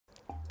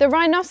The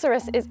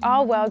rhinoceros is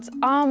our world's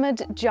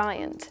armoured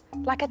giant,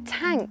 like a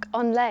tank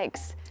on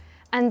legs.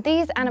 And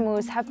these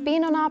animals have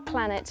been on our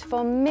planet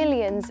for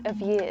millions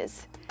of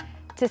years.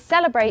 To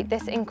celebrate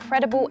this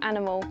incredible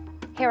animal,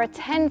 here are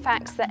 10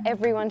 facts that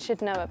everyone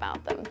should know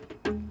about them.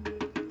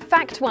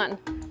 Fact 1.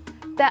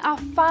 There are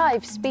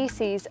 5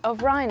 species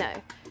of rhino: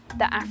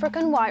 the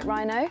African white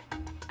rhino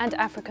and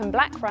African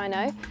black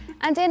rhino,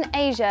 and in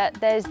Asia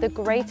there's the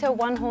greater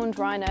one-horned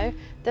rhino,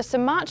 the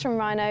Sumatran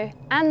rhino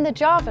and the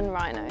Javan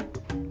rhino.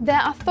 There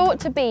are thought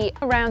to be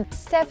around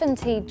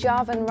 70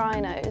 Javan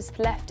rhinos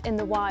left in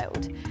the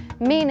wild,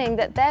 meaning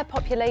that their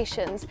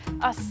populations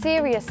are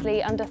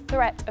seriously under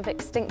threat of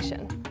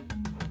extinction.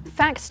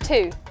 Fact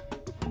 2.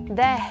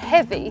 They're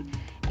heavy.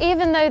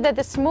 Even though they're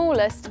the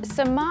smallest,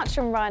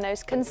 Sumatran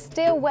rhinos can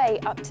still weigh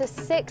up to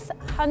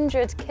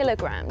 600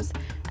 kilograms.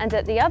 And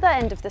at the other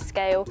end of the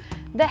scale,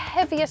 the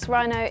heaviest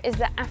rhino is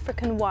the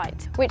African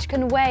white, which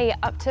can weigh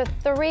up to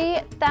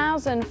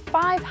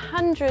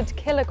 3,500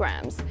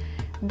 kilograms.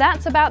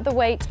 That's about the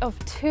weight of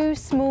 2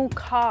 small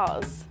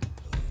cars.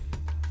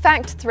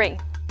 Fact 3.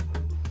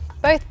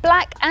 Both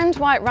black and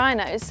white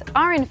rhinos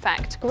are in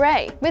fact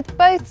grey, with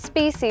both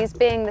species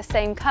being the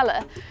same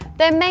colour.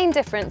 Their main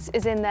difference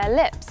is in their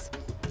lips.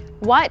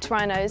 White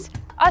rhinos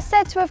are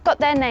said to have got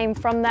their name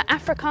from the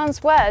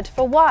Afrikaans word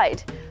for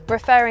wide,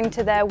 referring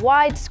to their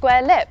wide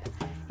square lip.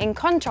 In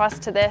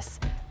contrast to this,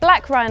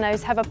 black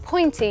rhinos have a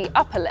pointy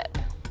upper lip.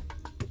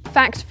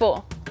 Fact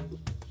 4.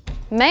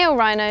 Male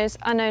rhinos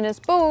are known as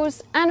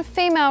bulls and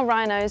female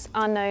rhinos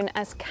are known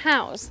as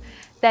cows.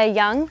 Their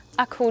young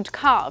are called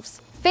calves.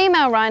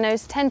 Female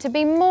rhinos tend to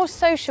be more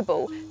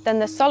sociable than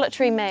the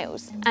solitary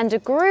males, and a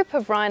group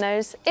of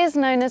rhinos is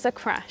known as a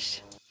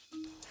crash.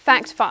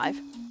 Fact 5.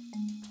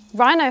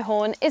 Rhino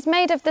horn is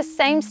made of the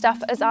same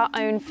stuff as our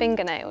own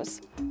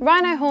fingernails.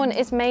 Rhino horn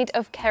is made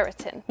of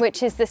keratin,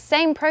 which is the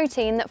same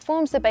protein that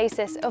forms the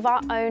basis of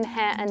our own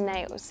hair and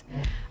nails.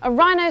 A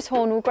rhino's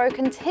horn will grow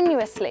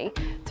continuously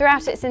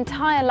throughout its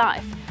entire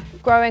life,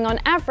 growing on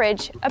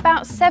average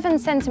about 7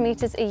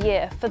 centimeters a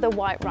year for the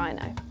white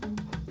rhino.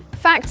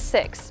 Fact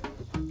 6.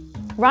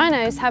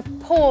 Rhinos have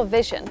poor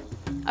vision.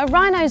 A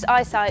rhino's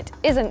eyesight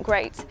isn't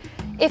great.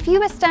 If you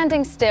were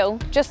standing still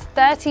just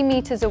 30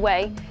 meters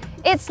away,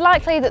 it's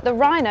likely that the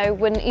rhino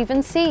wouldn't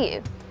even see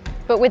you.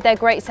 But with their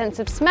great sense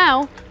of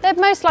smell, they'd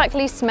most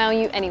likely smell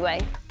you anyway.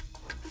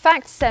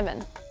 Fact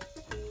 7.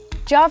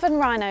 Javan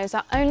rhinos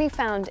are only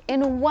found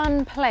in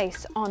one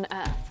place on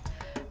Earth.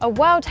 A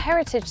World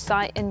Heritage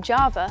Site in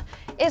Java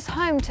is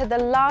home to the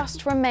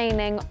last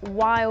remaining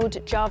wild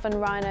Javan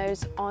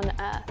rhinos on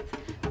Earth.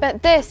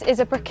 But this is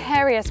a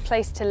precarious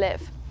place to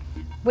live,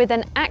 with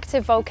an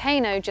active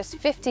volcano just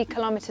 50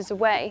 kilometers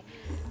away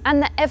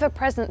and the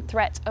ever-present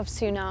threat of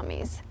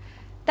tsunamis.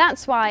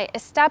 That's why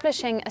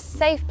establishing a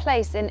safe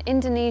place in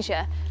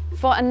Indonesia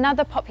for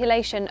another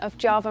population of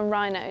Javan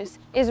rhinos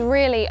is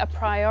really a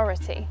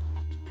priority.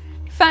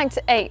 Fact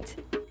 8.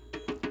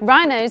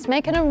 Rhinos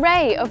make an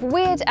array of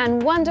weird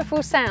and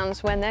wonderful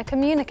sounds when they're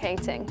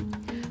communicating.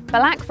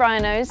 Black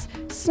rhinos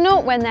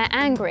snort when they're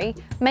angry,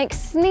 make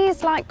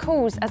sneeze-like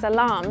calls as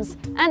alarms,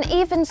 and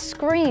even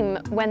scream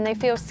when they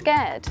feel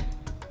scared.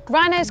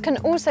 Rhinos can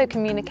also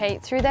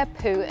communicate through their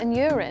poo and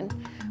urine.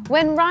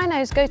 When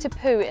rhinos go to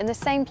poo in the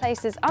same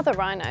place as other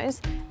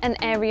rhinos, an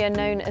area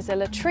known as a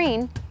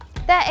latrine,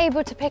 they're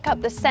able to pick up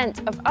the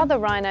scent of other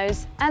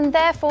rhinos and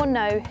therefore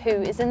know who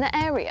is in the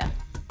area.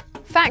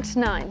 Fact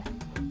 9.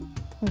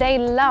 They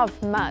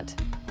love mud.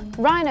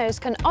 Rhinos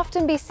can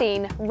often be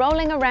seen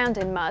rolling around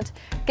in mud,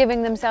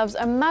 giving themselves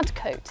a mud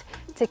coat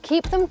to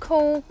keep them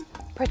cool,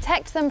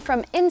 protect them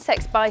from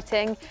insects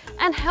biting,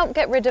 and help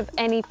get rid of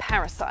any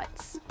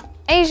parasites.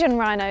 Asian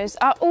rhinos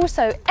are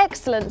also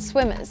excellent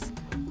swimmers,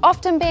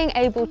 often being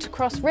able to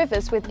cross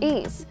rivers with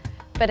ease.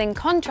 But in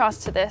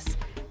contrast to this,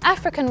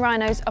 African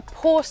rhinos are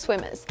poor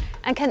swimmers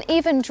and can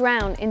even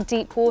drown in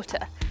deep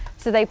water,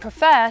 so they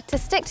prefer to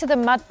stick to the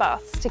mud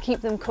baths to keep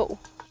them cool.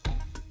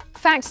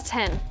 Fact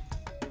 10.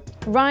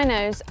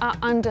 Rhinos are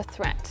under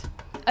threat.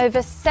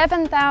 Over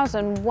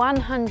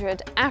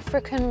 7,100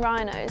 African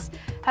rhinos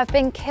have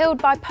been killed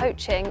by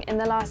poaching in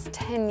the last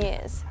 10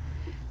 years.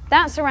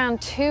 That's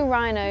around 2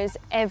 rhinos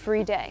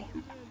every day.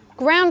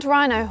 Ground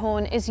rhino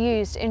horn is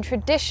used in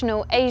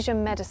traditional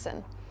Asian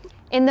medicine,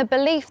 in the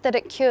belief that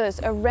it cures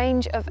a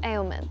range of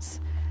ailments,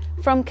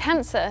 from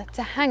cancer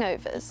to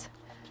hangovers.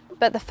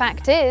 But the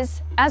fact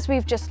is, as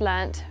we've just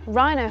learnt,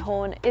 rhino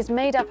horn is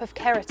made up of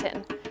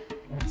keratin,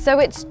 so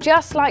it's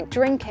just like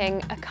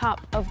drinking a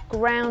cup of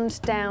ground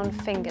down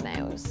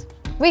fingernails.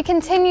 We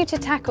continue to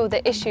tackle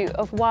the issue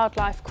of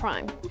wildlife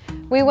crime.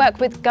 We work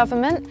with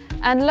government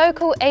and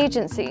local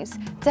agencies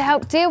to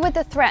help deal with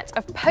the threat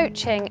of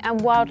poaching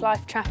and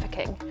wildlife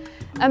trafficking.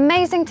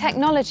 Amazing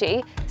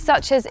technology,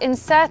 such as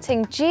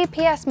inserting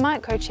GPS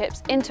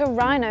microchips into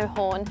rhino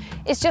horn,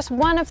 is just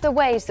one of the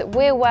ways that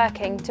we're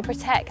working to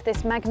protect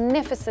this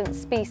magnificent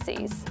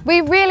species.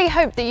 We really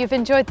hope that you've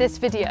enjoyed this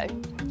video.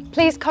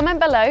 Please comment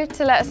below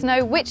to let us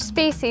know which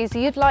species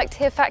you'd like to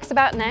hear facts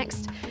about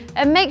next,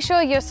 And make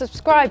sure you're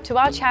subscribed to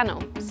our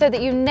channel so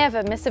that you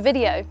never miss a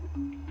video.